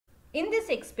In this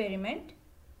experiment,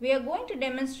 we are going to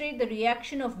demonstrate the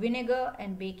reaction of vinegar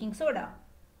and baking soda.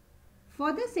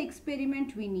 For this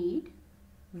experiment, we need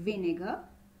vinegar,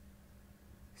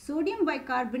 sodium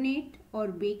bicarbonate or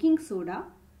baking soda,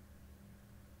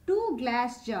 2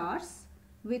 glass jars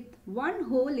with 1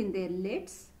 hole in their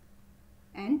lids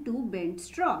and 2 bent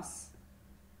straws.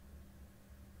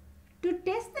 To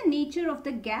test the nature of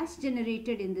the gas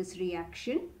generated in this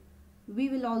reaction, we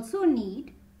will also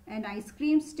need an ice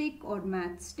cream stick or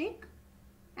matchstick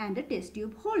and a test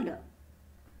tube holder.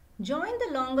 Join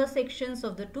the longer sections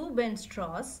of the 2 bent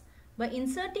straws by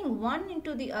inserting one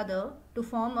into the other to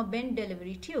form a bent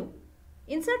delivery tube.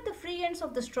 Insert the free ends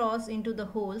of the straws into the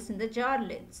holes in the jar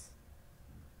lids.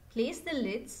 Place the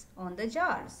lids on the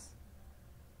jars.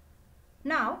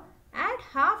 Now add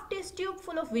half test tube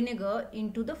full of vinegar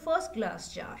into the first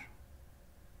glass jar.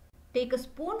 Take a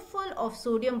spoonful of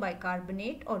sodium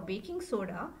bicarbonate or baking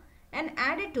soda and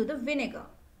add it to the vinegar.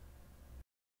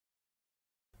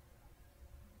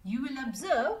 You will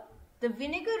observe the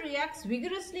vinegar reacts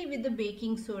vigorously with the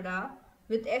baking soda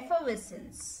with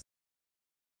effervescence.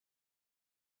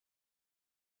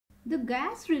 The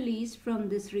gas released from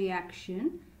this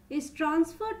reaction is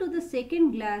transferred to the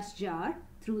second glass jar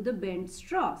through the bent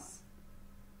straws.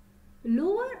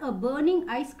 Lower a burning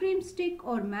ice cream stick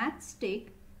or matchstick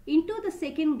into the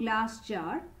second glass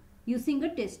jar using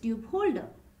a test tube holder.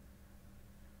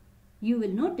 You will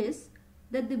notice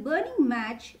that the burning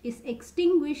match is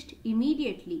extinguished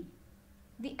immediately.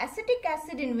 The acetic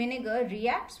acid in vinegar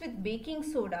reacts with baking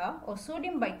soda or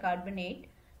sodium bicarbonate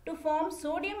to form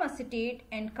sodium acetate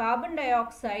and carbon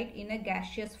dioxide in a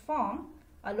gaseous form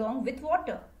along with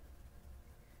water.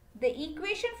 The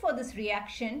equation for this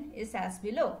reaction is as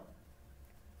below.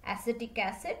 Acetic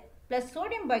acid plus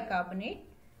sodium bicarbonate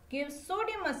gives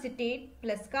sodium acetate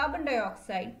plus carbon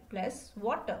dioxide plus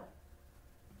water.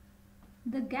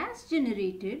 The gas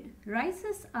generated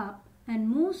rises up and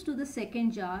moves to the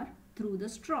second jar through the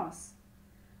straws.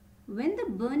 When the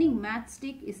burning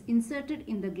matchstick is inserted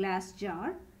in the glass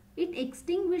jar, it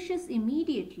extinguishes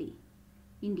immediately,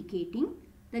 indicating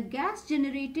the gas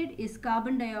generated is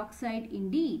carbon dioxide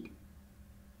indeed.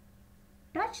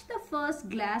 Touch the first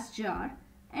glass jar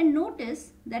and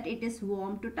notice that it is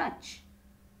warm to touch.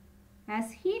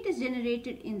 As heat is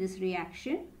generated in this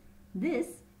reaction,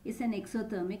 this is an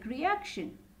exothermic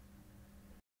reaction.